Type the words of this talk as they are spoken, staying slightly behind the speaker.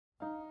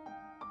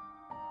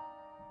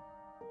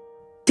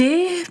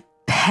Dear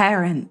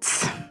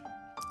parents,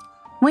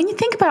 when you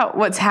think about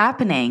what's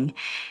happening,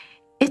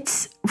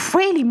 it's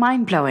really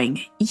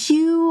mind-blowing.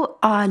 You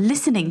are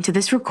listening to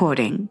this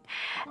recording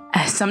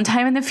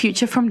sometime in the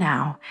future from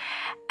now,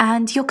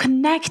 and you're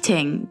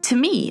connecting to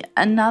me,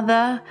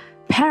 another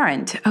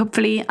parent.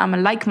 Hopefully, I'm a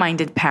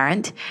like-minded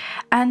parent,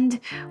 and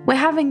we're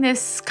having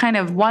this kind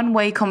of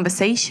one-way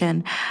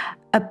conversation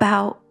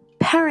about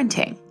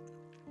parenting.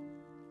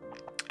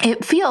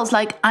 It feels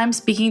like I'm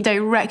speaking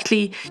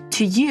directly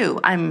to you.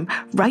 I'm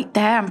right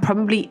there. I'm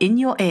probably in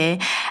your ear.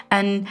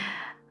 And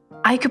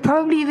I could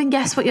probably even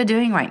guess what you're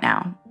doing right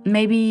now.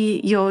 Maybe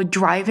you're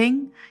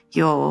driving,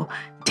 you're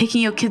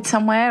taking your kids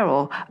somewhere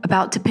or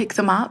about to pick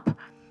them up,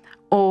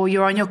 or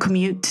you're on your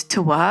commute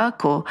to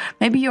work, or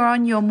maybe you're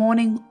on your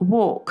morning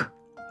walk.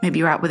 Maybe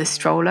you're out with a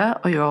stroller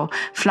or you're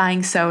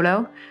flying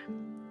solo.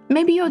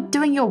 Maybe you're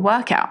doing your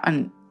workout,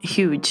 and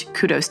huge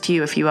kudos to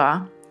you if you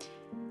are.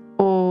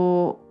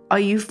 Or are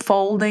you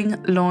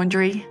folding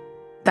laundry?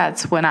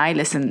 That's when I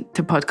listen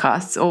to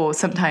podcasts, or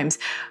sometimes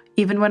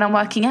even when I'm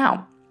working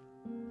out.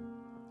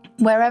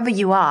 Wherever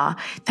you are,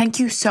 thank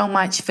you so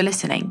much for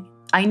listening.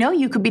 I know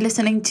you could be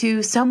listening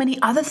to so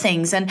many other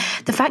things, and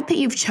the fact that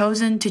you've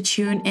chosen to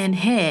tune in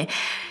here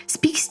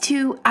speaks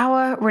to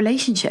our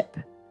relationship.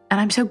 And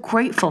I'm so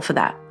grateful for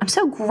that. I'm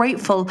so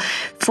grateful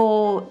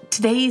for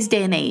today's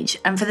day and age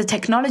and for the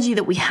technology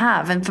that we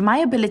have and for my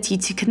ability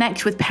to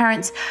connect with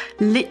parents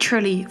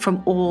literally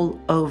from all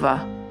over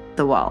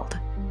the world.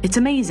 It's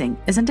amazing,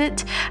 isn't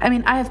it? I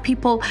mean, I have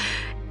people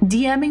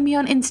DMing me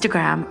on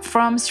Instagram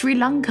from Sri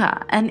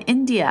Lanka and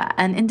India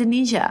and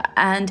Indonesia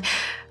and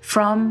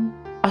from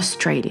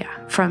Australia,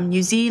 from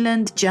New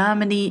Zealand,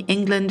 Germany,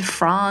 England,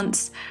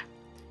 France,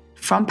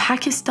 from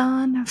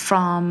Pakistan,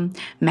 from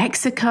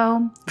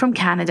Mexico, from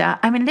Canada.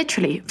 I mean,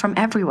 literally from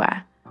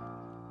everywhere.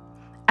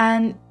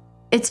 And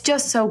it's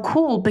just so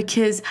cool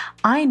because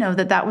I know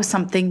that that was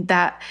something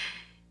that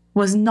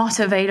was not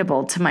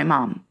available to my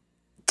mom,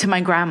 to my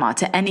grandma,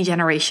 to any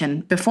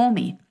generation before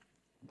me.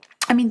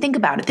 I mean, think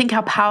about it. Think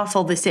how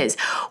powerful this is.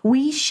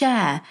 We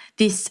share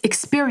this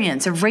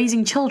experience of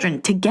raising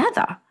children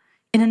together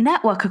in a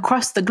network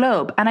across the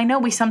globe. And I know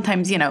we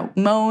sometimes,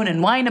 moan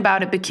and whine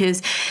about it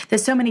because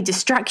there's so many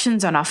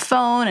distractions on our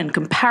phone and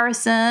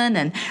comparison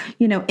and,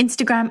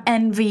 Instagram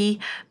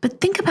envy.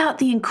 But think about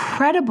the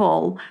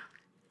incredible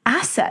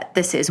asset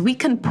this is. We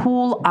can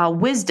pool our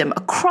wisdom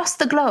across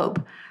the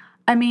globe.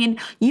 I mean,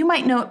 you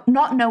might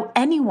not know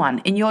anyone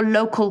in your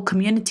local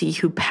community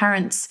who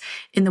parents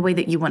in the way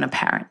that you want to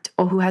parent,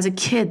 or who has a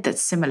kid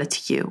that's similar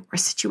to you, or a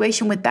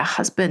situation with their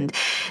husband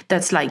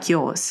that's like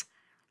yours.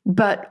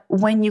 But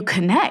when you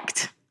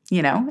connect,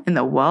 in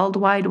the World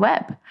Wide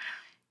Web,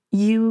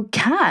 you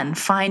can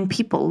find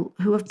people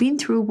who have been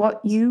through what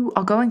you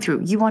are going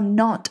through. You are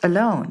not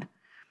alone.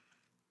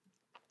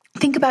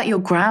 Think about your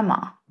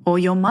grandma or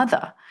your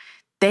mother.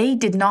 They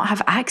did not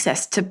have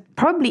access to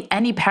probably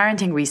any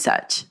parenting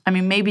research. I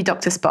mean, maybe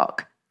Dr.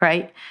 Spock,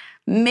 right?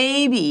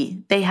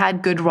 Maybe they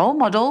had good role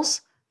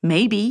models,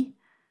 maybe,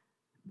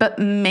 but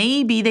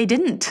maybe they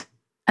didn't.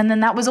 And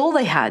then that was all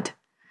they had.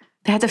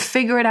 They had to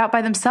figure it out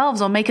by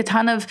themselves or make a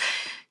ton of,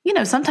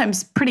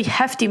 sometimes pretty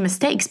hefty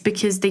mistakes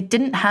because they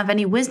didn't have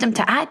any wisdom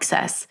to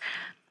access.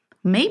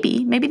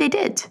 Maybe they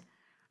did.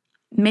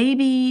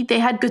 Maybe they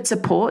had good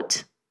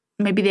support.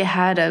 Maybe they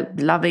had a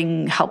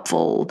loving,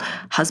 helpful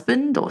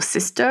husband or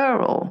sister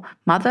or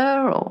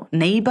mother or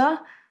neighbor.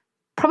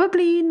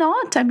 Probably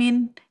not. I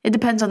mean, it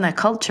depends on their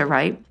culture,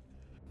 right?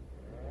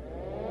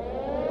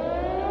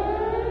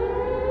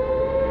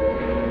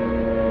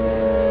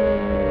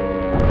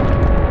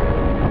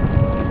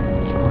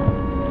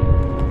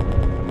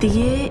 The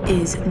year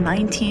is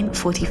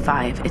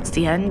 1945. It's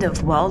the end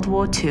of World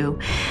War II.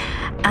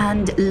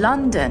 And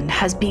London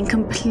has been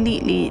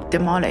completely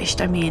demolished.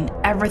 I mean,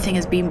 everything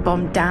has been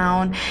bombed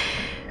down.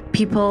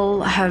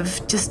 People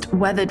have just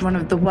weathered one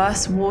of the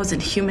worst wars in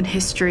human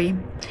history.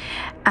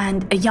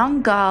 And a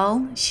young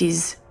girl,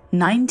 she's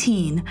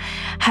 19,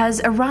 has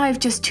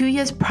arrived just 2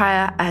 years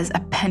prior as a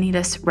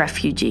penniless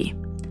refugee.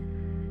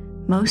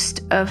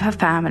 Most of her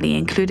family,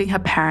 including her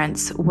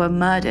parents, were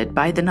murdered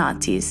by the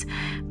Nazis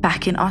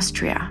back in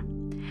Austria.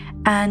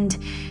 And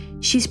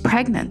she's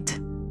pregnant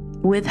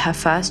with her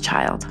first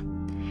child.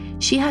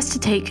 She has to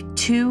take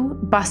 2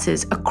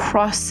 buses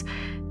across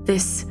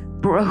this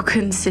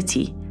broken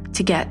city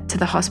to get to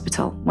the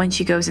hospital when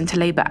she goes into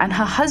labor. And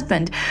her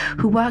husband,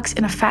 who works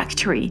in a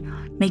factory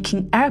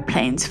making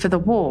airplanes for the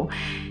war,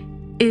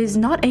 is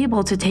not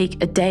able to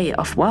take a day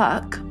off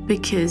work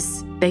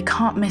because they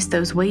can't miss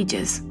those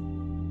wages.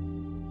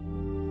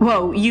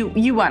 Whoa,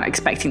 you weren't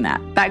expecting that.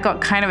 That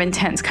got kind of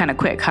intense kind of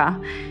quick, huh?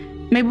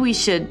 Maybe we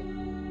should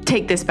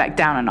take this back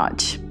down a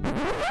notch.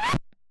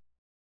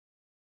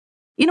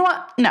 You know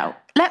what? No,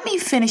 let me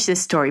finish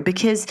this story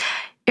because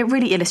it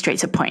really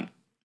illustrates a point.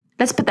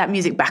 Let's put that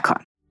music back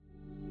on.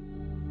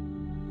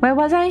 Where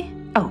was I?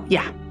 Oh,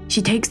 yeah.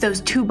 She takes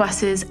those 2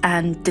 buses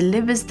and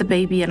delivers the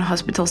baby in a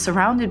hospital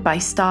surrounded by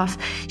staff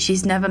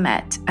she's never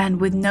met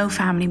and with no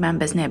family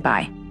members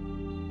nearby.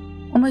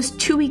 Almost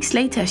 2 weeks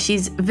later,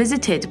 she's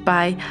visited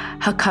by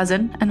her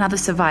cousin, another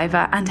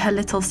survivor, and her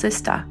little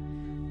sister,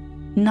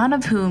 none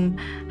of whom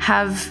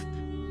have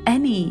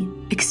any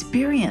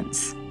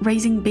experience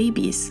raising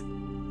babies,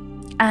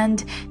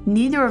 and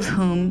neither of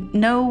whom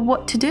know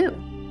what to do.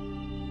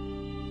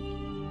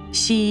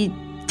 She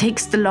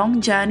takes the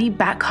long journey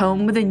back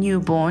home with a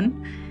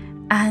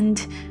newborn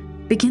and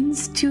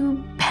begins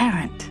to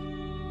parent.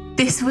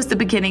 This was the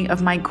beginning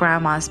of my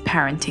grandma's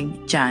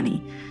parenting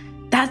journey.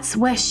 That's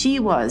where she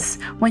was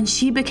when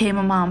she became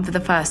a mom for the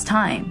first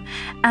time.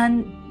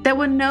 And there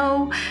were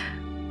no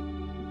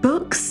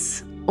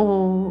books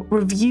or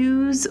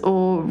reviews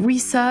or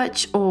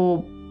research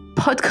or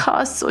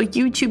podcasts or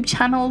YouTube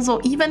channels or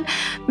even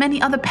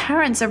many other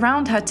parents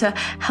around her to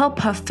help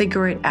her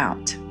figure it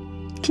out.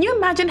 Can you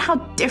imagine how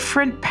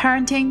different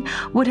parenting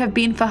would have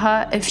been for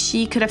her if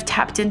she could have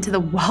tapped into the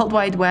World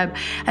Wide Web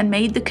and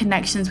made the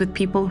connections with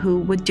people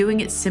who were doing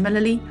it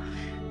similarly?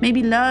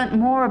 Maybe learn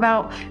more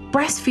about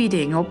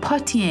breastfeeding or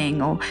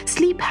pottying or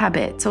sleep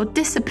habits or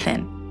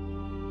discipline.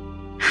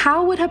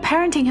 How would her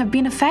parenting have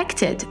been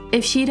affected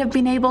if she'd have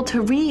been able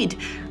to read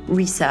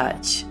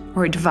research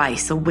or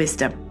advice or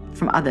wisdom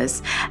from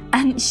others?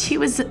 And she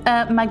was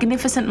a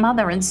magnificent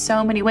mother in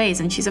so many ways,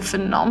 and she's a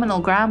phenomenal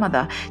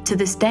grandmother to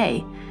this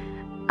day.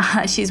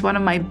 She's one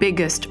of my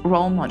biggest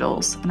role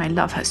models, and I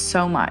love her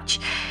so much.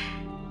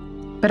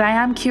 But I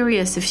am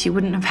curious if she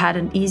wouldn't have had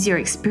an easier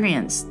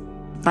experience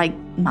like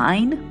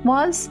mine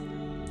was.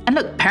 And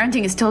look,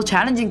 parenting is still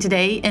challenging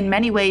today. In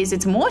many ways,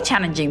 it's more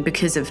challenging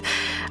because of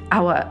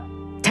our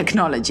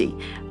technology.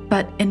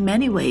 But in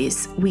many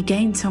ways, we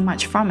gain so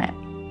much from it.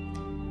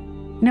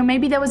 You know,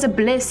 maybe there was a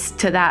bliss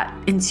to that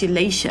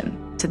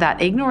insulation, to that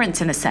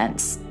ignorance in a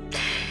sense.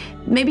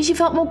 Maybe she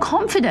felt more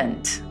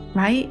confident,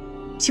 right?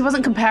 She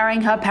wasn't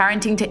comparing her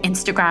parenting to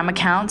Instagram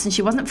accounts, and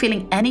she wasn't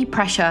feeling any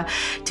pressure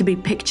to be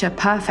picture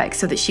perfect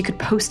so that she could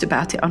post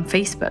about it on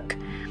Facebook.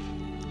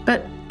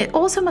 But it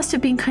also must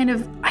have been kind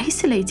of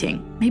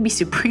isolating, maybe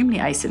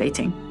supremely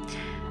isolating.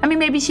 I mean,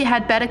 maybe she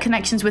had better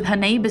connections with her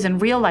neighbors and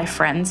real life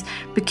friends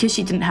because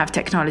she didn't have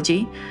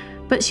technology,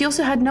 but she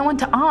also had no one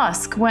to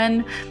ask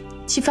when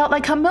she felt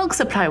like her milk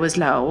supply was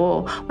low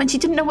or when she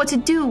didn't know what to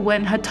do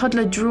when her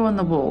toddler drew on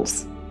the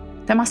walls.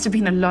 There must have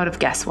been a lot of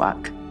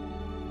guesswork.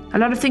 A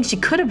lot of things she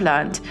could have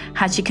learned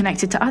had she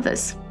connected to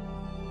others.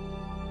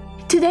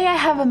 Today I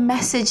have a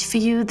message for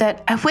you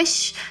that I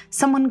wish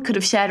someone could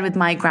have shared with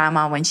my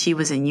grandma when she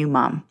was a new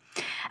mom.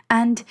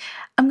 And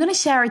I'm going to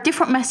share a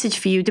different message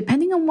for you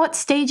depending on what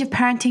stage of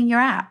parenting you're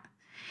at.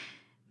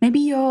 Maybe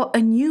you're a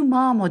new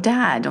mom or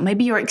dad, or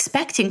maybe you're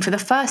expecting for the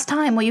first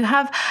time, or you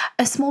have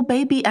a small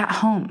baby at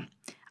home.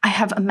 I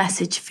have a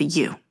message for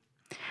you.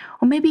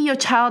 Or maybe your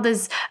child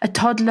is a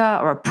toddler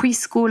or a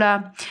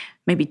preschooler,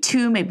 maybe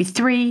 2, maybe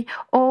 3,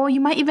 or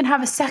you might even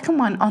have a second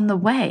one on the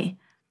way.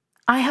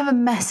 I have a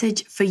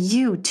message for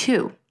you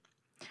too.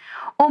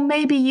 Or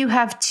maybe you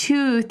have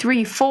 2,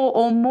 3, 4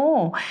 or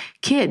more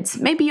kids.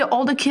 Maybe your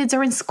older kids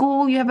are in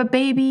school, you have a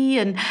baby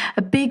and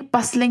a big,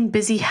 bustling,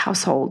 busy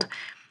household.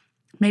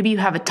 Maybe you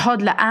have a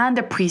toddler and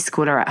a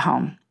preschooler at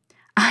home.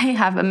 I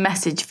have a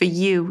message for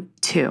you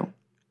too.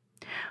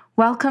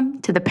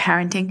 Welcome to the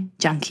Parenting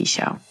Junkie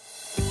Show.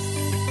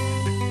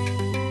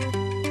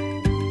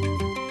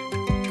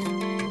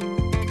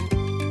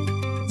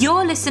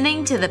 You're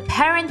listening to the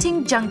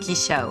Parenting Junkie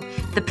Show,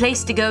 the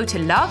place to go to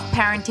love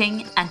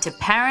parenting and to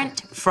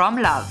parent from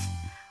love.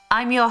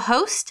 I'm your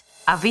host,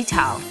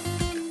 Avital.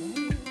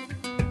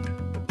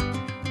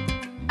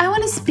 I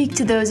want to speak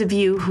to those of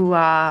you who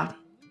are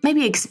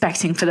maybe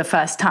expecting for the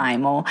first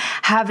time or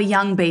have a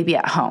young baby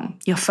at home,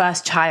 your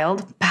first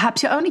child,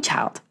 perhaps your only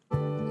child.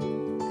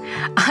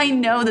 I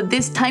know that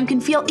this time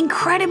can feel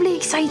incredibly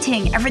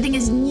exciting. Everything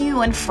is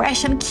new and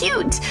fresh and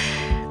cute.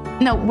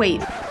 No,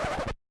 wait.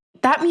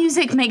 That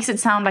music makes it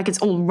sound like it's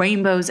all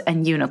rainbows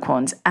and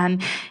unicorns,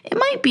 and it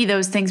might be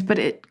those things, but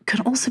it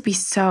can also be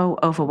so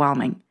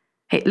overwhelming.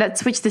 Hey,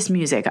 let's switch this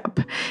music up.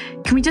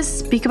 Can we just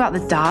speak about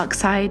the dark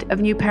side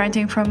of new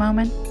parenting for a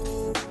moment?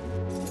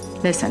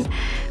 Listen,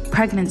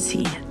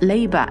 pregnancy,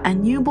 labor,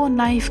 and newborn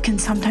life can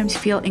sometimes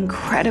feel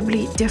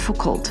incredibly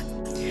difficult.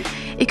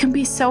 It can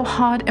be so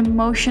hard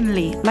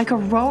emotionally, like a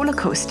roller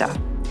coaster.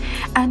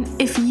 And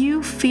if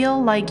you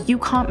feel like you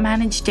can't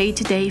manage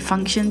day-to-day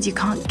functions, you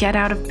can't get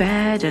out of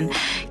bed and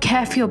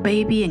care for your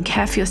baby and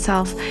care for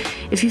yourself,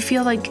 if you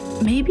feel like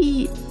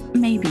maybe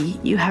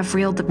you have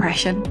real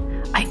depression,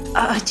 I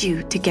urge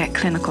you to get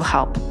clinical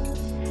help.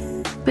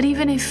 But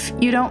even if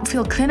you don't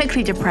feel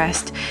clinically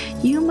depressed,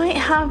 you might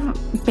have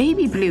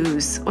baby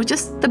blues or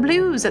just the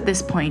blues at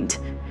this point.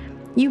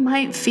 You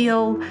might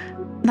feel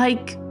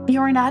like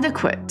you're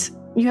inadequate.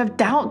 You have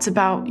doubts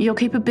about your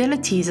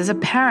capabilities as a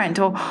parent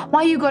or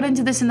why you got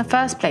into this in the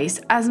first place.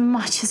 As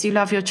much as you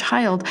love your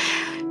child,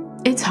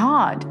 it's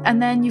hard.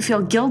 And then you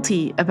feel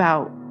guilty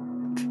about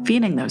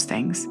feeling those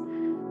things.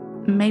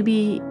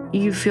 Maybe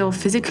you feel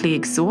physically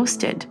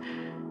exhausted.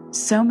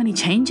 So many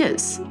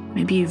changes.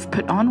 Maybe you've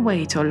put on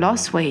weight or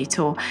lost weight,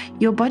 or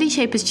your body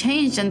shape has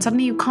changed and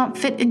suddenly you can't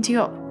fit into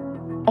your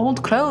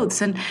old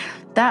clothes, and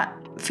that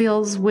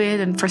feels weird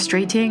and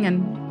frustrating,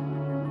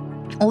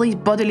 and all these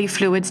bodily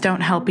fluids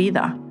don't help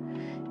either.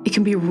 It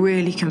can be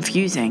really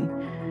confusing.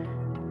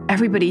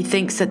 Everybody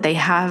thinks that they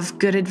have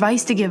good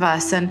advice to give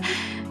us, and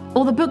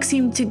all the books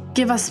seem to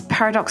give us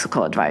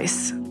paradoxical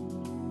advice.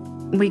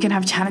 We can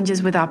have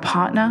challenges with our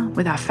partner,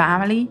 with our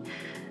family,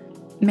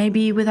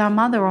 maybe with our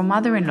mother or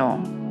mother-in-law,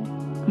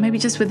 maybe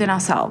just within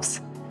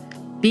ourselves.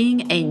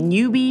 Being a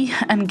newbie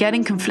and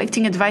getting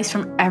conflicting advice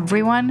from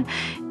everyone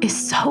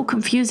is so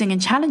confusing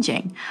and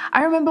challenging.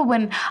 I remember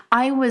when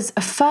I was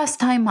a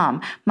first-time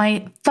mom,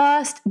 my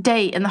first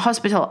day in the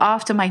hospital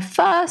after my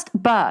first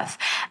birth,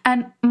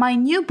 and my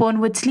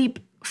newborn would sleep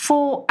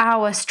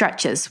 4-hour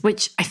stretches,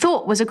 which I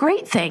thought was a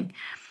great thing.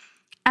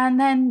 And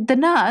then the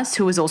nurse,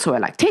 who was also a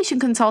lactation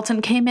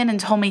consultant, came in and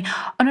told me,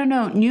 oh,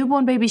 no,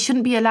 newborn babies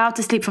shouldn't be allowed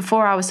to sleep for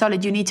 4 hours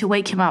solid. You need to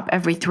wake him up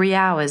every 3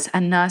 hours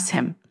and nurse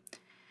him.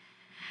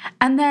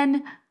 And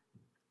then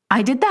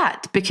I did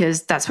that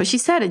because that's what she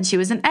said and she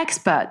was an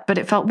expert, but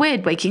it felt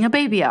weird waking a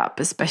baby up,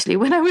 especially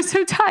when I was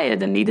so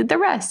tired and needed the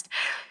rest.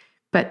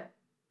 But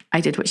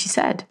I did what she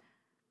said.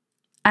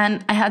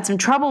 And I had some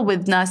trouble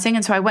with nursing,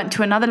 and so I went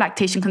to another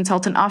lactation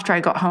consultant after I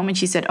got home, and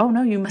she said, oh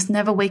no, you must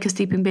never wake a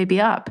sleeping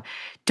baby up.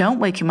 Don't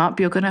wake him up,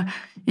 you're going to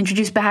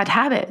introduce bad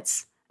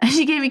habits. And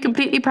she gave me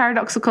completely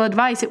paradoxical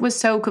advice. It was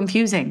so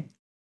confusing.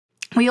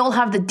 We all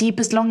have the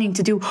deepest longing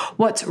to do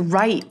what's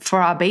right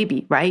for our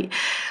baby, right?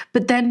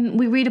 But then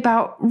we read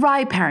about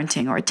rye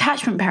parenting or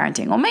attachment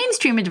parenting or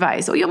mainstream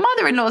advice or your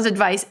mother-in-law's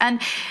advice,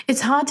 and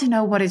it's hard to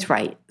know what is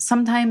right.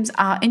 Sometimes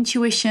our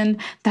intuition,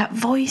 that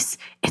voice,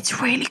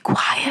 it's really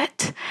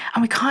quiet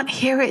and we can't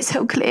hear it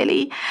so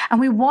clearly. And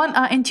we want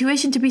our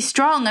intuition to be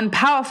strong and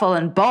powerful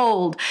and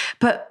bold,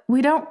 but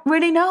we don't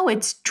really know.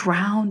 It's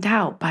drowned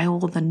out by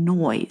all the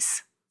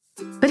noise.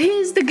 But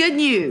here's the good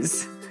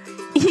news.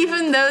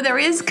 Even though there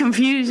is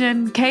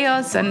confusion,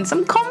 chaos, and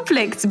some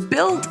conflicts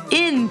built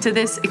into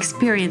this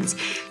experience,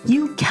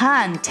 you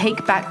can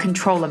take back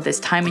control of this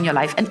time in your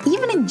life and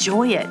even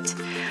enjoy it.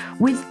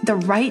 With the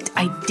right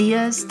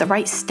ideas, the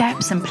right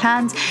steps and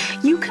plans,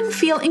 you can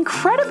feel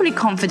incredibly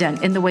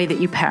confident in the way that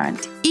you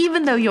parent,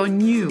 even though you're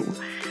new.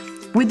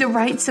 With the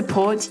right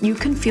support, you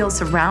can feel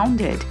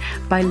surrounded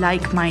by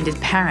like-minded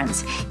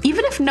parents.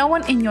 Even if no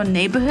one in your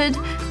neighborhood,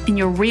 in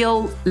your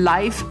real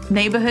life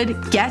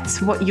neighborhood,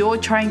 gets what you're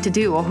trying to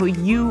do or who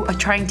you are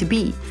trying to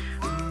be.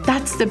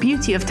 That's the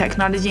beauty of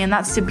technology, and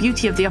that's the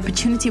beauty of the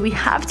opportunity we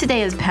have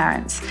today as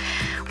parents.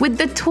 With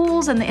the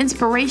tools and the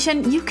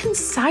inspiration, you can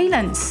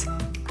silence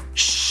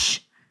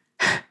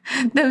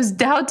those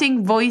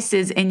doubting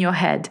voices in your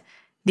head.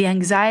 The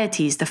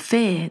anxieties, the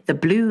fear, the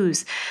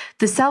blues,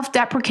 the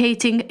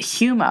self-deprecating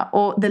humor,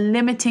 or the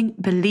limiting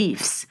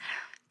beliefs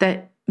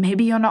that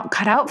maybe you're not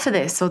cut out for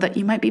this or that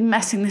you might be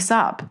messing this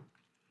up.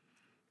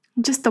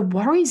 Just the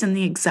worries and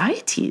the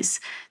anxieties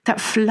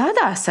that flood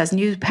us as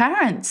new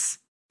parents.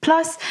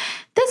 Plus,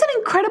 there's an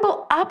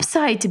incredible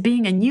upside to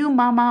being a new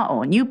mama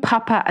or new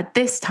papa at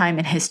this time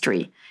in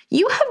history.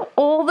 You have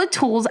all the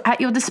tools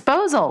at your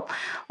disposal,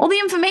 all the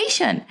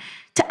information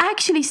to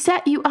actually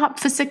set you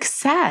up for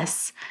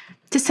success,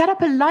 to set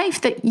up a life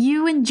that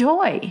you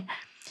enjoy.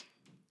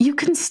 You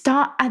can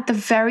start at the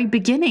very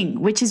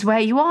beginning, which is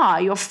where you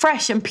are. You're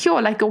fresh and pure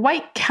like a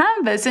white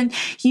canvas, and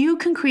you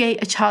can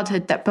create a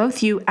childhood that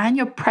both you and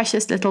your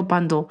precious little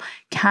bundle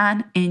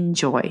can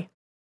enjoy.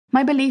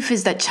 My belief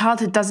is that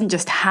childhood doesn't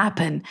just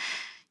happen.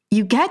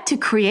 You get to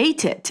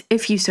create it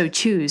if you so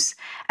choose.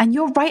 And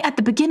you're right at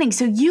the beginning,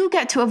 so you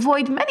get to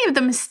avoid many of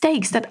the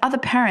mistakes that other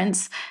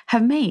parents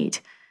have made.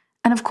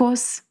 And of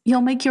course,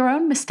 you'll make your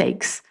own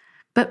mistakes.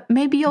 But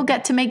maybe you'll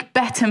get to make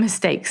better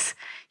mistakes.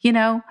 You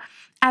know,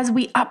 as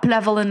we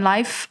up-level in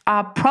life,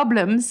 our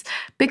problems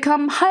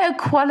become higher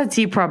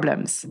quality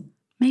problems.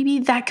 Maybe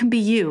that can be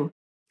you.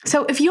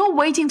 So if you're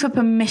waiting for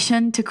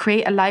permission to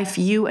create a life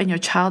you and your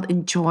child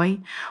enjoy,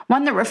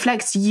 one that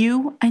reflects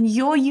you and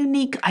your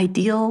unique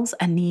ideals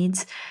and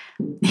needs,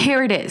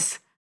 here it is.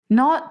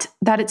 Not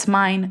that it's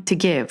mine to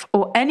give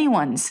or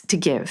anyone's to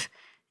give.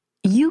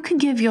 You can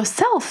give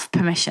yourself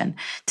permission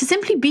to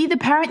simply be the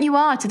parent you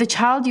are to the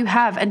child you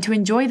have and to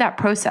enjoy that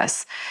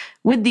process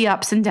with the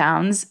ups and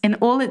downs in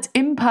all its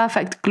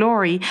imperfect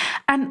glory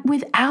and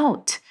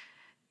without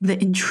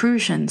the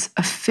intrusions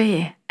of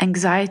fear,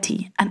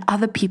 anxiety, and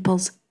other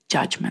people's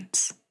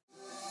judgments.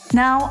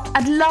 Now,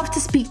 I'd love to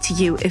speak to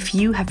you if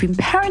you have been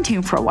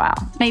parenting for a while,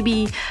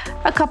 maybe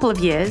a couple of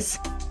years,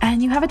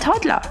 and you have a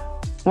toddler.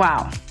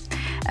 Wow.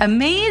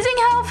 Amazing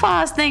how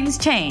fast things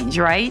change,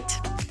 right?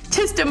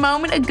 Just a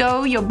moment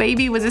ago, your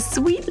baby was a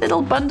sweet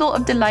little bundle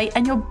of delight,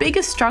 and your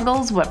biggest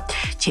struggles were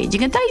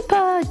changing a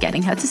diaper,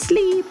 getting her to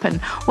sleep,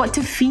 and what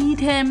to feed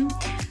him.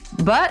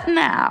 But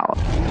now,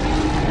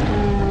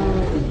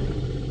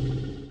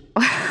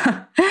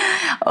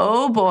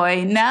 oh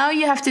boy, now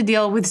you have to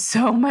deal with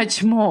so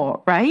much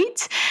more,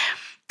 right?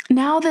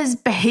 Now there's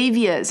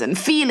behaviors and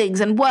feelings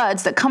and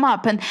words that come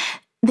up, and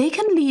they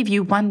can leave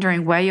you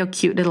wondering where your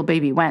cute little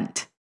baby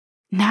went.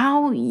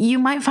 Now you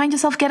might find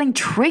yourself getting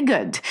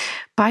triggered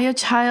by your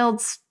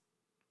child's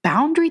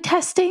boundary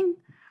testing.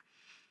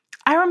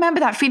 I remember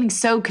that feeling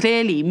so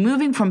clearly,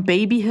 moving from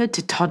babyhood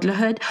to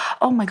toddlerhood.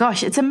 Oh my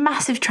gosh, it's a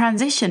massive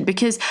transition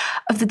because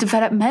of the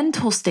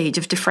developmental stage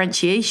of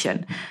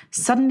differentiation.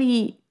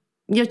 Suddenly,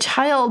 your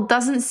child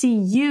doesn't see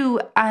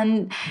you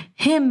and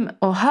him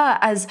or her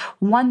as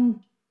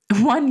one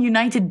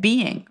united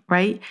being,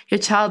 right? Your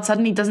child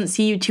suddenly doesn't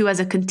see you two as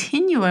a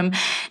continuum.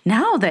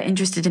 Now they're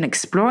interested in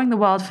exploring the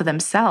world for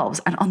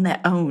themselves and on their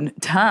own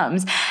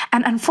terms.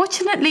 And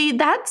unfortunately,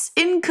 that's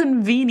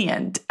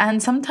inconvenient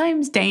and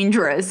sometimes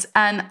dangerous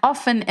and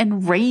often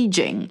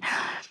enraging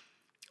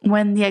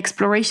when the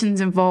explorations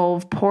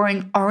involve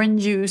pouring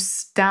orange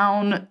juice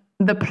down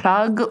the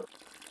plug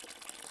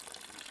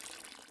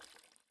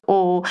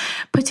or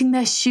putting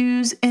their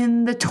shoes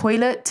in the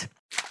toilet,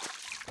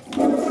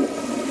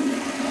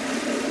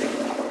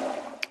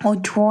 or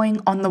drawing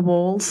on the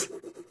walls.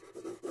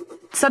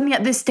 Suddenly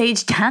at this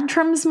stage,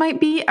 tantrums might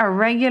be a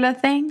regular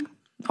thing,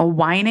 or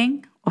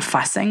whining, or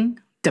fussing,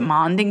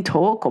 demanding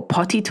talk, or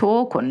potty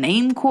talk, or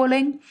name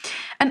calling.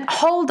 And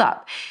hold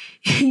up,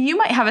 you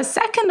might have a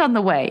second on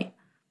the way,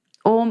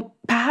 or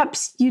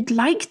perhaps you'd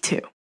like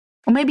to.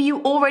 Or maybe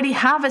you already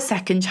have a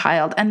second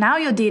child and now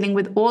you're dealing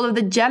with all of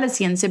the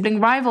jealousy and sibling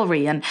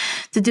rivalry and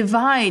the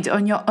divide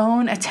on your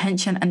own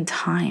attention and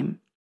time.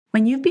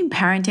 When you've been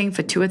parenting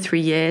for 2 or 3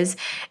 years,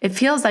 it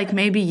feels like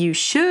maybe you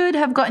should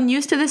have gotten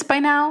used to this by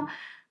now.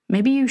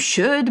 Maybe you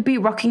should be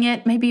rocking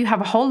it. Maybe you have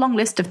a whole long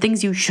list of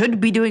things you should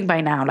be doing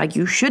by now, like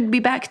you should be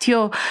back to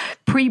your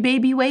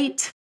pre-baby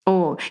weight,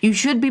 or you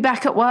should be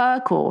back at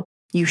work, or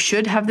you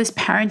should have this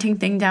parenting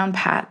thing down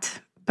pat.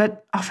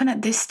 But often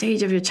at this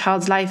stage of your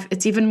child's life,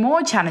 it's even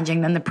more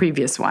challenging than the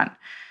previous one.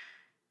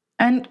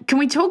 And can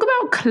we talk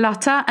about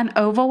clutter and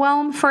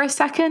overwhelm for a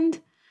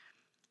second?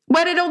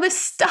 Where did all this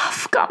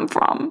stuff come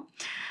from?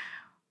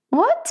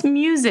 What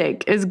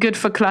music is good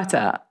for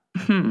clutter?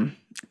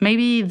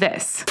 Maybe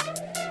this.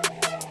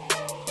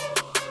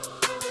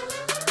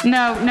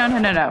 No.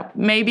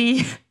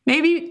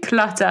 Maybe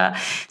clutter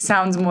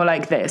sounds more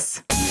like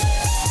this.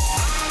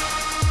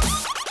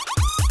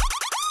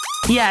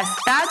 Yes,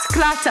 that's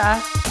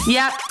clutter.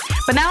 Yep.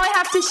 But now I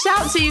have to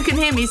shout so you can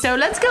hear me. So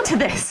let's go to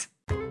this.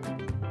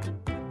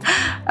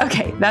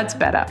 Okay, that's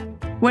better.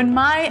 When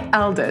my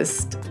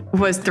eldest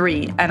was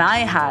 3 and I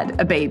had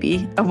a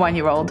baby, a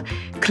 1-year-old,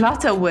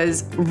 clutter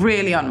was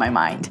really on my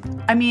mind.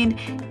 I mean,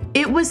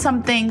 it was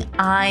something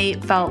I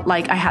felt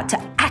like I had to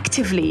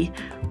actively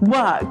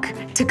work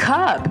to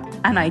curb,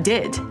 and I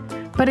did.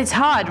 But it's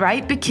hard,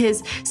 right?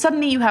 Because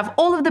suddenly you have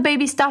all of the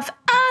baby stuff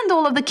and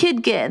all of the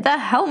kid gear, the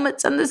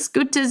helmets and the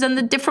scooters and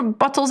the different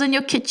bottles in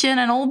your kitchen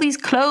and all these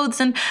clothes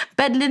and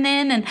bed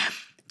linen and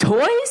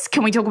toys.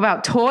 Can we talk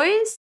about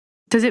toys?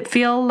 Does it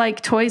feel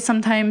like toys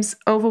sometimes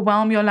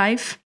overwhelm your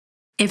life?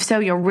 If so,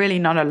 you're really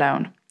not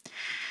alone.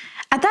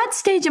 At that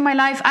stage in my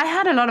life, I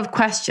had a lot of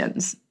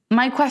questions.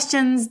 My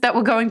questions that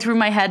were going through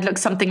my head looked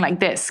something like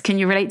this. Can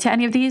you relate to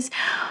any of these?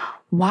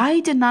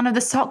 Why do none of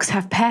the socks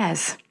have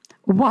pairs?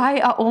 Why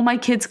are all my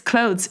kids'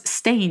 clothes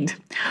stained?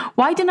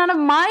 Why do none of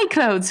my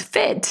clothes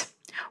fit?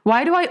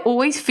 Why do I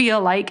always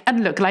feel like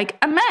and look like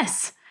a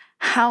mess?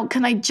 How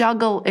can I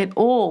juggle it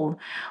all?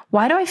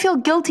 Why do I feel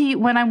guilty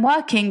when I'm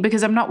working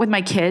because I'm not with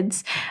my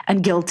kids,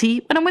 and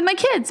guilty when I'm with my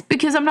kids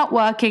because I'm not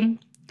working?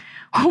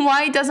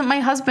 Why doesn't my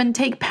husband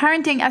take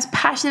parenting as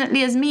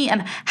passionately as me,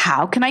 and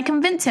how can I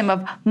convince him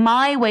of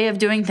my way of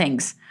doing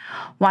things?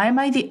 Why am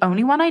I the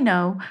only one I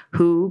know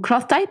who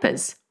cloth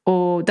diapers,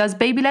 or does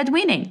baby-led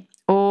weaning,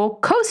 or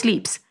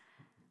co-sleeps?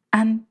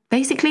 And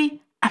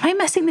basically, am I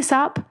messing this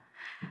up?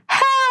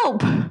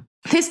 Help!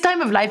 This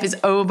time of life is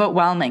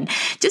overwhelming.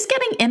 Just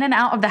getting in and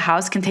out of the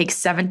house can take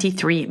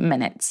 73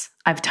 minutes.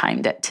 I've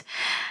timed it.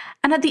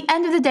 And at the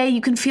end of the day,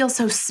 you can feel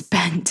so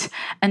spent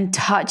and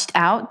touched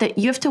out that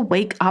you have to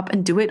wake up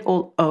and do it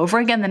all over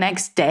again the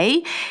next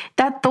day.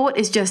 That thought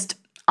is just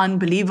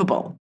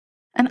unbelievable.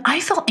 And I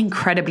felt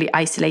incredibly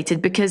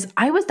isolated because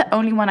I was the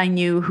only one I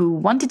knew who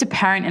wanted to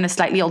parent in a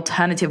slightly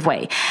alternative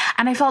way.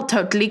 And I felt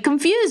totally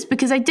confused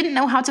because I didn't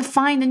know how to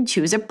find and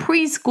choose a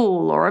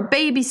preschool or a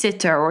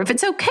babysitter, or if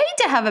it's okay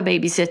to have a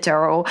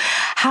babysitter, or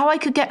how I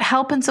could get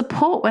help and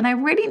support when I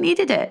really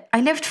needed it. I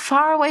lived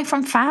far away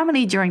from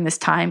family during this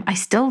time. I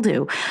still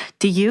do.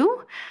 Do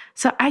you?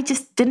 So I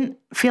just didn't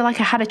feel like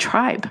I had a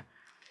tribe.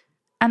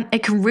 And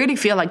it can really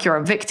feel like you're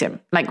a victim,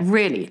 like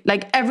really,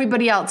 like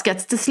everybody else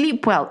gets to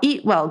sleep well,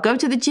 eat well, go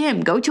to the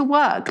gym, go to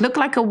work, look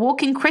like a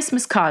walking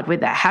Christmas card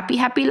with a happy,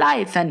 happy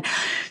life and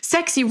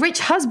sexy, rich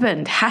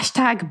husband,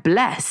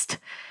 #blessed.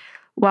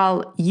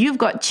 While you've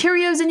got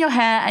Cheerios in your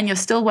hair and you're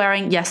still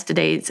wearing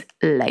yesterday's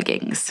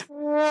leggings.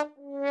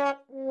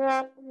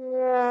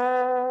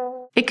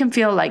 It can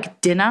feel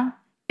like dinner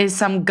is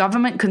some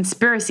government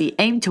conspiracy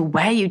aimed to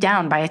wear you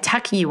down by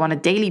attacking you on a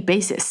daily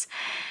basis.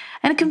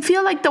 And it can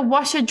feel like the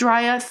washer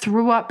dryer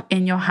threw up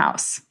in your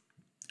house.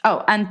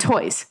 Oh, and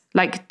toys,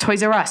 like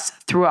Toys R Us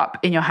threw up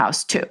in your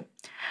house too.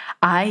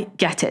 I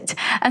get it.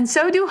 And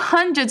so do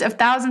hundreds of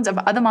thousands of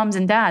other moms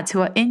and dads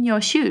who are in your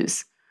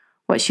shoes.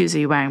 What shoes are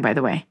you wearing, by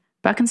the way?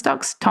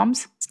 Birkenstocks?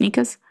 Toms?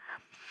 Sneakers?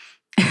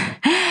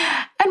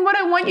 And what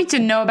I want you to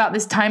know about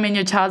this time in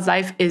your child's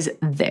life is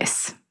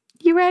this.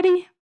 You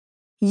ready?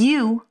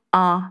 You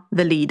are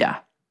the leader.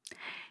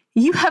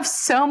 You have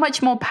so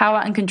much more power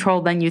and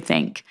control than you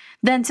think,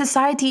 than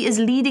society is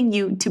leading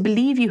you to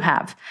believe you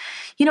have.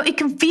 It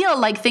can feel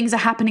like things are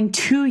happening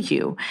to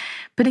you.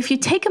 But if you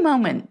take a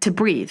moment to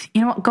breathe,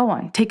 go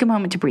on, take a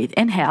moment to breathe.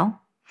 Inhale.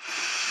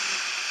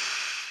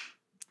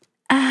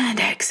 And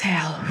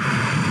exhale.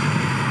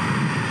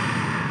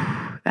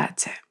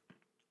 That's it.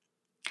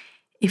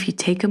 If you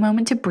take a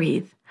moment to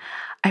breathe,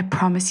 I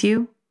promise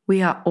you,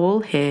 we are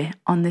all here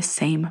on the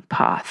same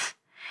path.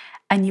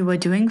 And you are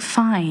doing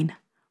fine,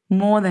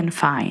 more than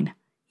fine.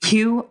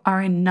 You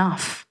are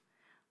enough,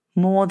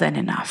 more than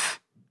enough.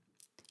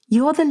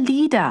 You're the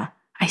leader.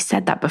 I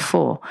said that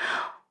before.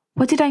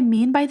 What did I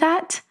mean by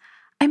that?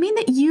 I mean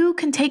that you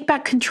can take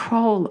back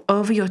control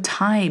over your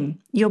time,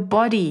 your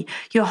body,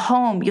 your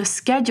home, your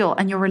schedule,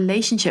 and your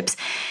relationships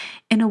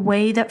in a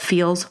way that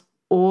feels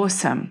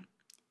awesome.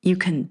 You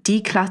can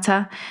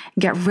declutter,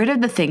 get rid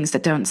of the things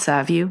that don't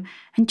serve you,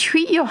 and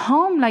treat your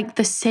home like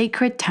the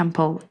sacred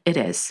temple it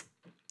is.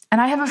 And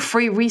I have a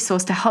free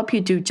resource to help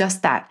you do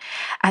just that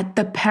at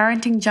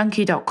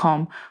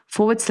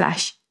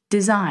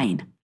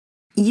theparentingjunkie.com/design.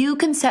 You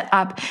can set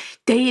up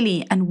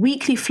daily and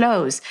weekly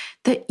flows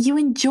that you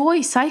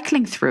enjoy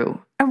cycling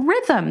through, a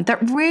rhythm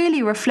that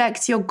really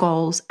reflects your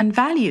goals and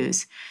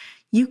values.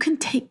 You can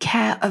take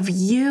care of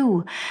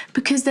you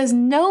because there's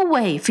no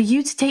way for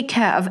you to take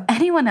care of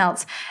anyone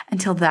else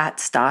until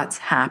that starts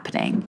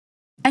happening.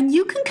 And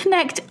you can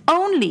connect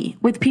only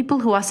with people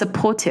who are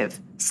supportive,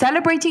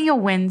 celebrating your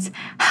wins,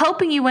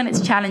 helping you when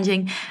it's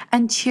challenging,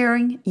 and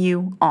cheering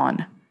you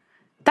on.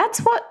 That's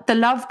what the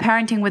Love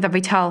Parenting with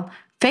Avital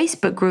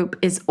Facebook group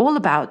is all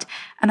about,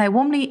 and I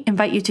warmly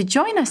invite you to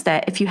join us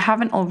there if you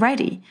haven't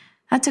already.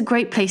 That's a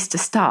great place to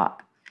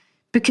start.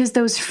 Because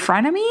those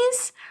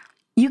frenemies,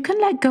 you can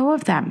let go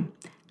of them.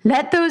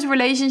 Let those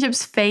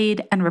relationships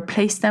fade and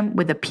replace them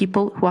with the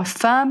people who are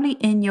firmly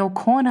in your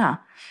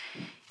corner.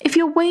 If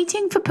you're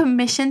waiting for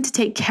permission to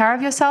take care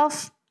of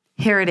yourself,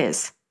 here it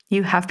is.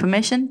 You have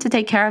permission to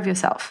take care of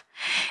yourself.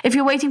 If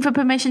you're waiting for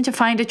permission to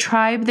find a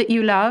tribe that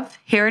you love,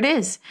 here it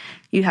is.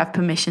 You have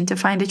permission to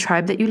find a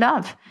tribe that you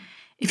love.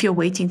 If you're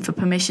waiting for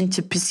permission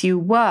to pursue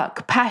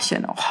work,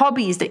 passion, or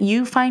hobbies that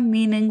you find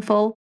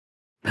meaningful,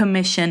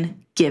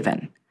 permission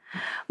given.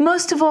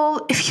 Most of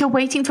all, if you're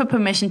waiting for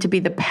permission to be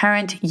the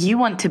parent you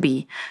want to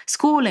be,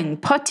 schooling,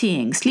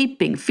 pottying,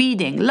 sleeping,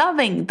 feeding,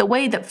 loving the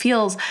way that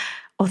feels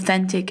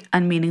authentic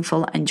and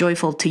meaningful and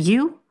joyful to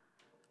you,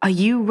 are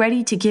you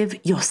ready to give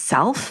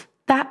yourself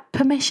that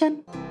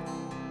permission?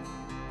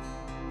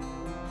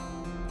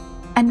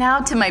 And now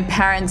to my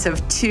parents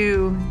of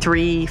 2,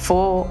 3,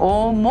 4,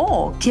 or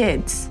more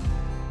kids.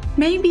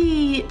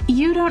 Maybe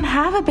you don't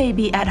have a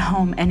baby at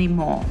home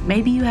anymore.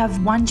 Maybe you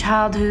have one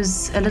child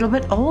who's a little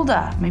bit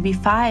older, maybe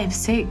 5,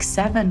 6,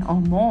 7 or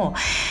more.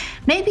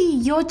 Maybe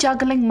you're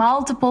juggling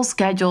multiple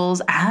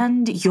schedules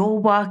and you're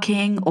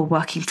working or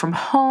working from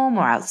home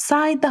or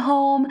outside the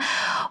home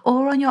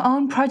or on your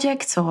own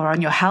projects or on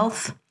your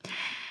health.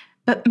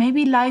 But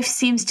maybe life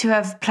seems to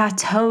have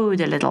plateaued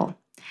a little.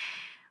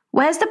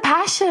 Where's the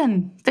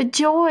passion, the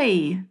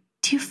joy?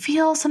 Do you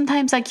feel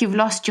sometimes like you've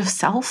lost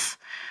yourself?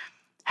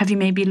 Have you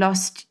maybe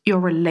lost your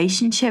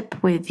relationship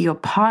with your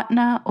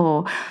partner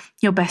or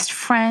your best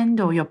friend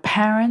or your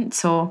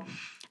parents or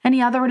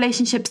any other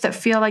relationships that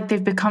feel like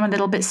they've become a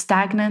little bit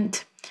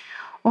stagnant?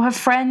 Or have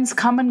friends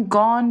come and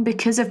gone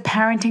because of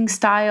parenting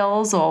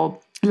styles or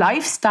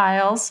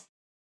lifestyles?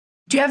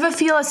 Do you ever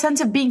feel a sense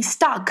of being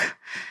stuck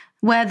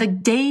where the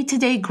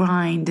day-to-day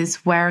grind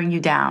is wearing you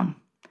down?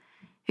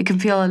 It can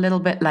feel a little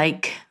bit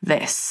like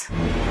this.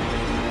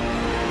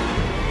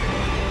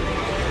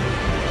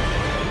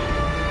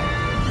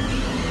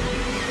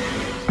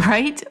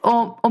 Right?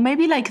 Or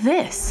maybe like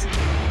this.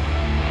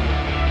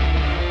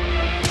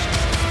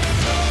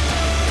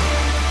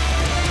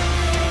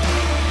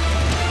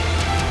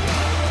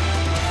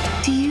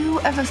 Do you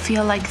ever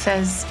feel like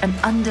there's an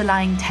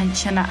underlying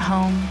tension at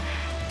home?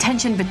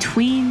 Tension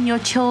between your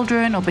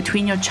children or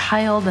between your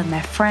child and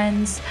their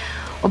friends?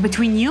 Or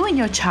between you and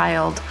your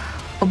child?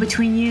 Or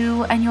between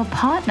you and your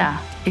partner,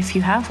 if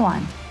you have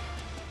one?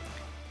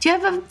 Do you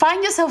ever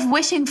find yourself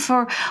wishing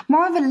for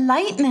more of a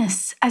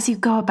lightness as you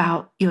go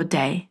about your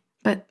day,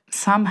 but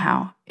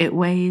somehow it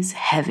weighs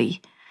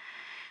heavy?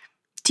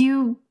 Do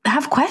you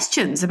have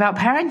questions about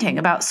parenting,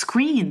 about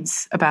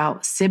screens,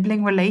 about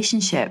sibling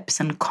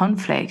relationships and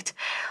conflict,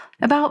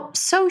 about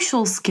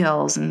social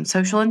skills and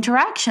social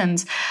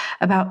interactions,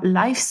 about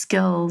life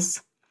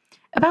skills,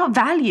 about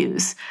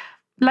values?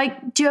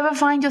 Like, do you ever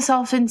find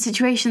yourself in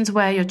situations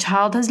where your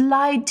child has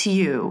lied to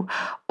you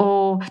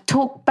or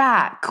talked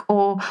back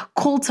or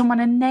called someone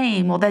a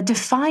name or they're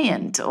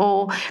defiant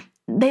or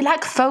they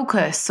lack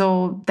focus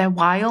or they're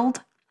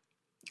wild?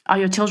 Are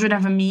your children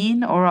ever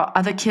mean or are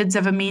other kids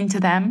ever mean to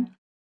them?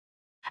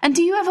 And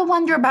do you ever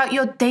wonder about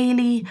your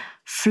daily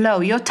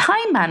flow, your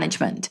time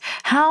management,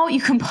 how you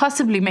can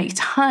possibly make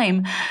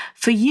time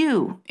for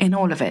you in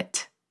all of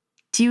it?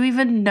 Do you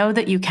even know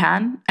that you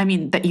can? I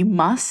mean, that you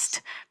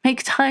must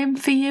make time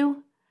for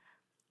you?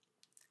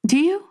 Do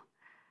you?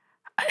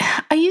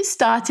 Are you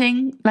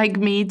starting, like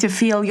me, to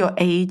feel your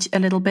age a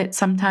little bit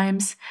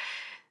sometimes?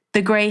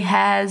 The gray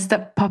hairs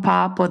that pop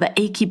up or the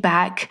achy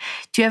back?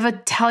 Do you ever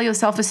tell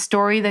yourself a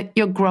story that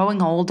you're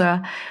growing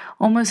older,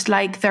 almost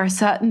like there are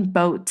certain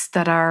boats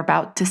that are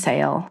about to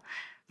sail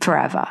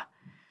forever?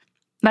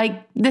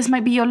 Like this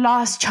might be your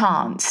last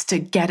chance to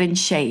get in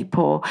shape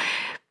or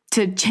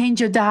to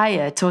change your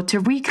diet or to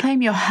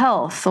reclaim your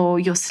health or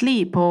your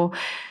sleep or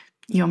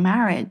your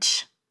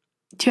marriage.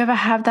 Do you ever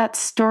have that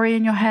story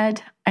in your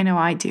head? I know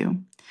I do.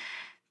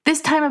 This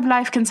time of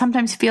life can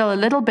sometimes feel a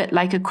little bit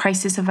like a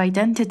crisis of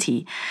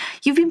identity.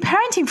 You've been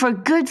parenting for a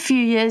good few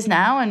years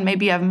now, and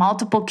maybe you have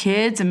multiple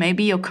kids, and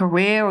maybe your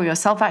career or your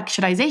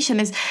self-actualization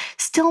is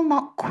still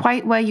not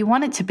quite where you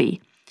want it to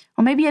be.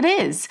 Or maybe it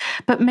is,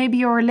 but maybe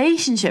your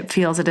relationship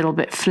feels a little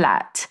bit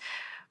flat.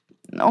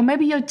 Or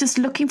maybe you're just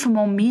looking for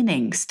more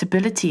meaning,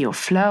 stability, or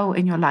flow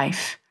in your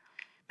life.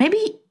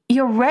 Maybe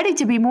you're ready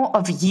to be more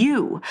of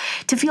you,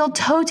 to feel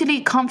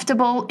totally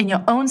comfortable in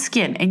your own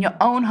skin, in your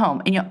own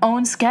home, in your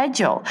own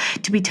schedule,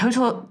 to be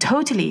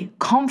totally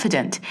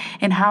confident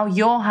in how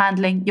you're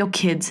handling your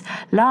kids'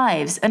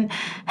 lives. And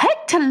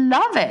heck, to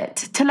love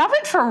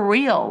it for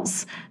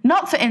reals,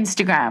 not for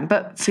Instagram,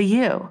 but for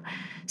you.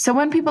 So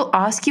when people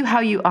ask you how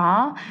you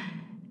are,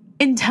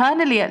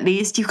 internally at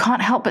least, you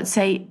can't help but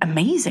say,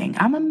 amazing,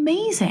 I'm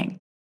amazing.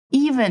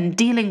 Even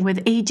dealing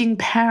with aging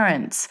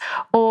parents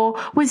or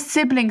with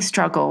sibling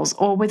struggles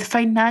or with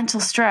financial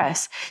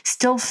stress,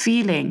 still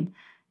feeling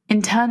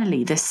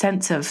internally this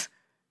sense of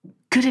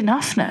good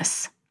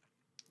enoughness.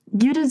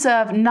 You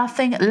deserve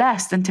nothing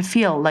less than to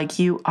feel like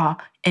you are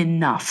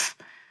enough,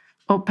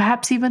 or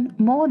perhaps even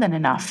more than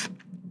enough.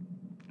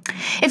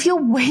 If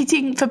you're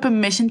waiting for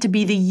permission to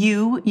be the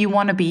you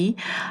want to be,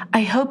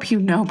 I hope you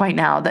know by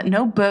now that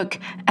no book,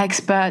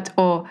 expert,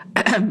 or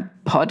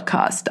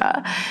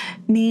podcaster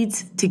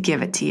needs to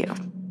give it to you.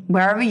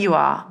 Wherever you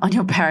are on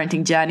your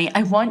parenting journey,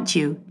 I want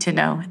you to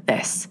know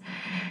this.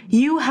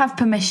 You have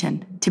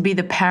permission to be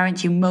the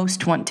parent you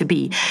most want to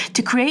be,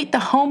 to create the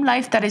home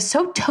life that is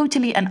so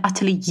totally and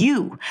utterly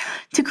you,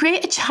 to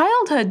create a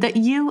childhood that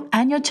you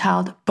and your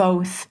child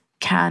both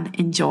can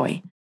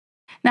enjoy.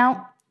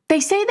 Now, they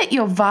say that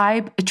your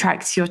vibe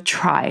attracts your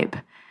tribe.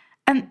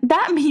 And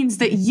that means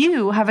that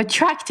you have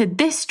attracted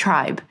this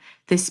tribe,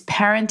 this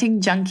parenting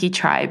junkie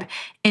tribe,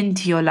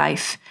 into your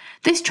life.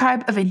 This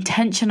tribe of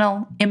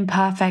intentional,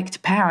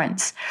 imperfect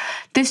parents.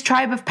 This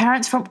tribe of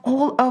parents from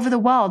all over the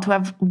world who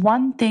have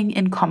one thing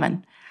in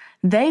common.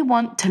 They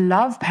want to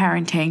love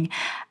parenting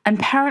and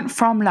parent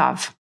from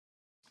love.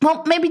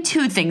 Well, maybe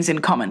two things in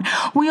common.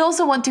 We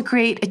also want to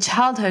create a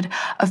childhood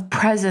of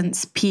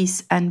presence,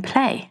 peace, and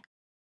play.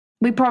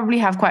 We probably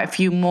have quite a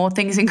few more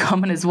things in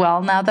common as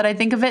well, now that I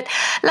think of it,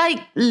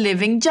 like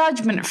living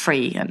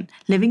judgment-free and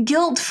living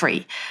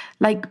guilt-free,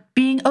 like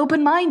being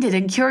open-minded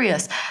and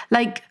curious,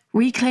 like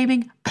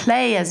reclaiming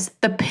play as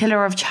the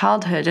pillar of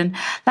childhood, and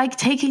like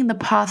taking the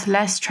path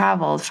less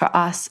traveled for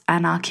us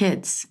and our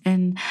kids,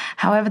 in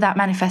however that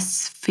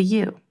manifests for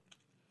you.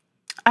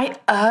 I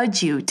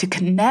urge you to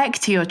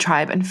connect to your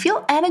tribe and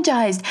feel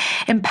energized,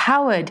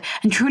 empowered,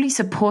 and truly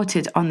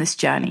supported on this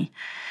journey.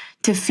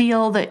 To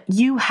feel that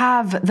you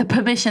have the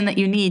permission that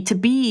you need to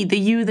be the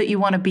you that you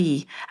want to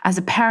be as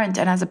a parent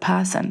and as a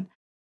person.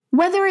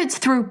 Whether it's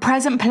through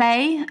Present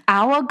Play,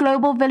 our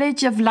global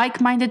village of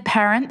like-minded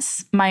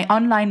parents, my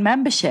online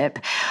membership,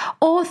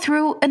 or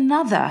through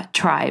another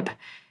tribe.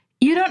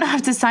 You don't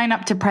have to sign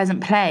up to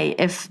Present Play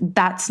if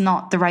that's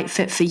not the right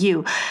fit for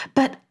you,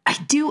 but I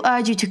do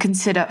urge you to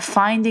consider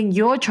finding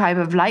your tribe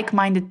of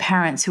like-minded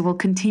parents who will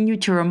continue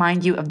to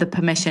remind you of the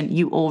permission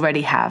you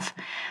already have.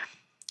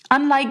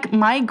 Unlike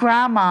my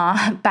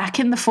grandma back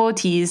in the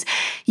 40s,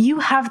 you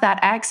have that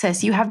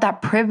access, you have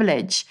that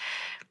privilege.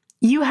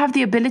 You have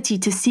the ability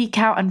to seek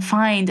out and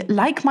find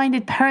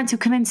like-minded parents who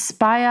can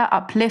inspire,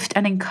 uplift,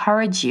 and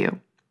encourage you.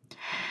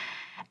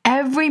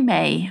 Every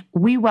May,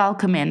 we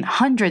welcome in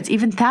hundreds,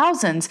 even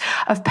thousands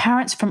of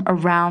parents from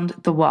around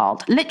the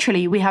world.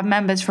 Literally, we have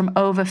members from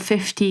over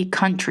 50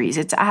 countries.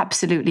 It's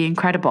absolutely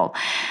incredible.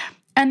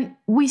 And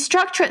we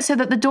structure it so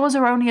that the doors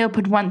are only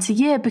open once a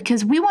year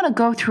because we want to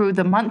go through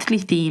the monthly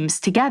themes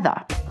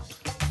together.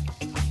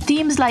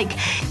 Themes like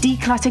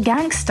Declutter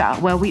Gangster,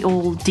 where we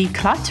all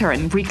declutter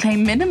and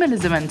reclaim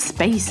minimalism and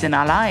space in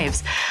our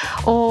lives.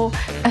 Or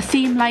a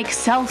theme like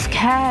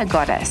Self-Care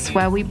Goddess,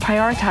 where we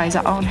prioritize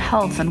our own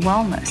health and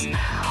wellness.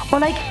 Or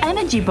like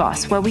Energy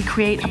Boss, where we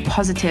create a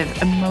positive,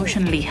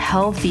 emotionally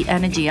healthy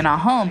energy in our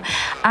home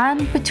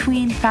and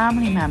between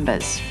family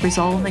members,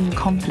 resolving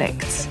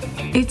conflicts.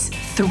 It's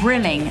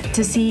thrilling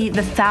to see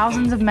the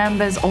thousands of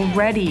members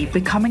already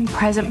becoming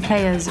present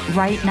players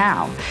right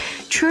now.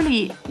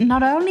 Truly,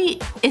 not only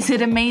is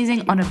it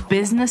amazing on a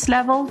business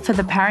level for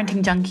the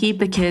parenting junkie,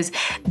 because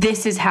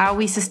this is how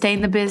we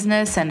sustain the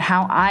business and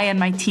how I and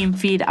my team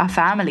feed our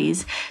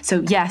families.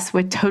 So yes,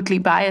 we're totally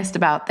biased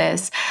about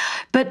this.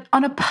 But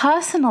on a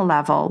personal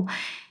level,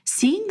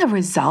 seeing the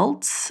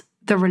results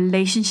the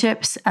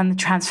relationships and the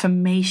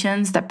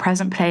transformations that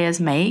present players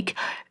make,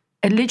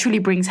 it literally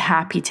brings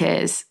happy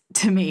tears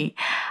to me.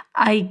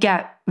 I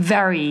get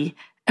very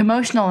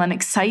emotional and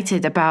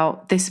excited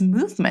about this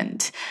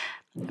movement,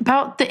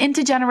 about the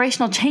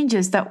intergenerational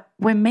changes that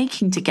we're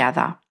making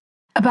together,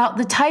 about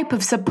the type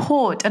of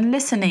support and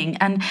listening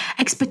and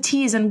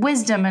expertise and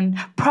wisdom and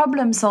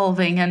problem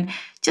solving and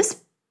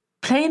just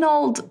plain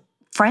old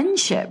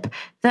friendship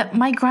that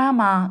my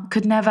grandma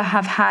could never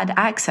have had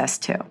access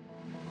to.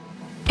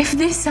 If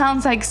this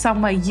sounds like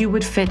somewhere you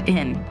would fit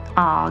in,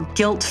 our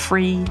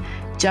guilt-free,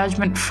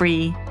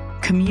 judgment-free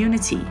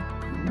community,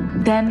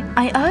 then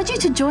I urge you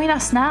to join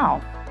us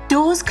now.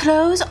 Doors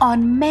close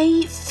on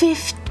May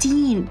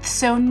 15th,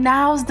 so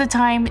now's the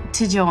time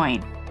to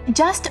join.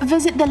 Just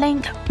visit the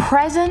link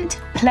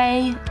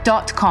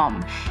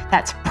presentplay.com.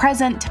 That's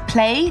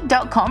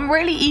presentplay.com,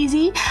 really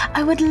easy.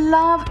 I would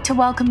love to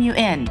welcome you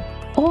in.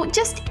 Or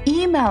just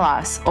email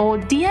us or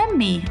DM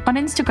me on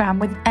Instagram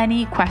with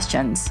any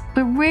questions.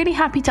 We're really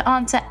happy to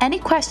answer any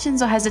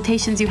questions or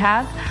hesitations you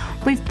have.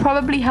 We've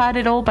probably heard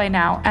it all by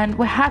now, and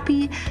we're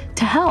happy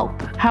to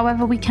help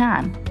however we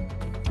can.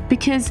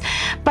 Because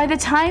by the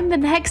time the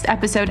next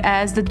episode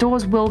airs, the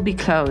doors will be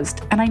closed.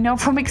 And I know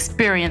from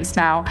experience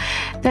now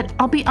that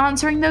I'll be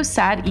answering those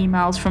sad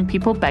emails from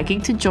people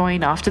begging to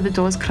join after the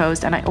doors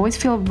closed. And I always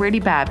feel really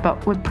bad,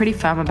 but we're pretty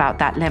firm about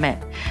that limit.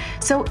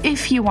 So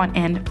if you want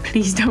in,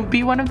 please don't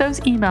be one of those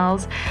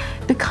emails.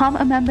 Become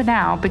a member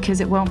now,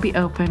 because it won't be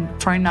open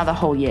for another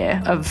whole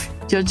year of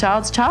your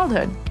child's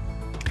childhood.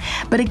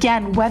 But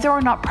again, whether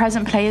or not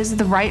present play is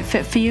the right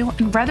fit for you,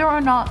 and whether or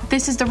not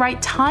this is the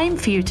right time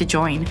for you to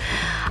join,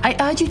 I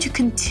urge you to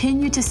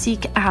continue to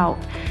seek out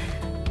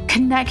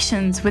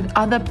connections with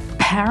other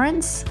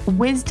parents,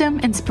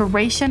 wisdom,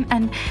 inspiration,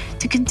 and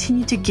to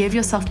continue to give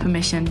yourself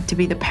permission to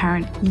be the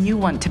parent you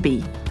want to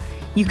be.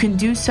 You can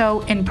do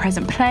so in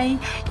Present Play.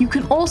 You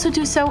can also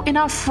do so in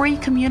our free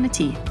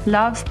community,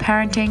 Love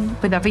Parenting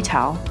with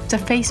Avital. It's a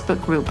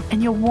Facebook group,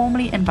 and you're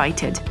warmly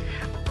invited.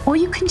 Or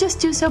you can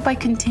just do so by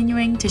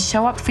continuing to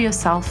show up for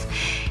yourself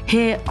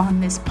here on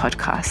this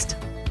podcast.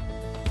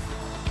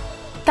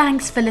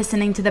 Thanks for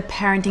listening to the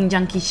Parenting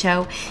Junkie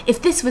Show.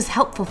 If this was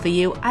helpful for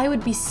you, I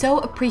would be so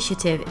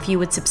appreciative if you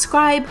would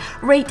subscribe,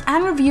 rate,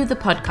 and review the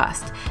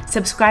podcast.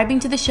 Subscribing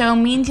to the show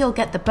means you'll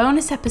get the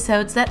bonus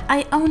episodes that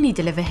I only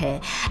deliver here.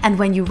 And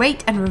when you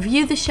rate and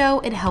review the show,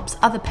 it helps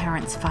other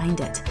parents find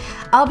it.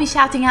 I'll be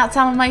shouting out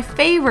some of my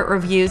favorite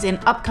reviews in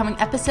upcoming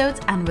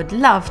episodes and would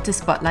love to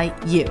spotlight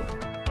you.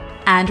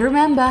 And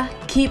remember,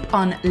 keep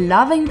on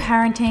loving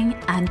parenting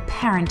and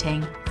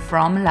parenting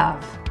from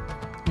love.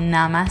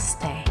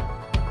 Namaste.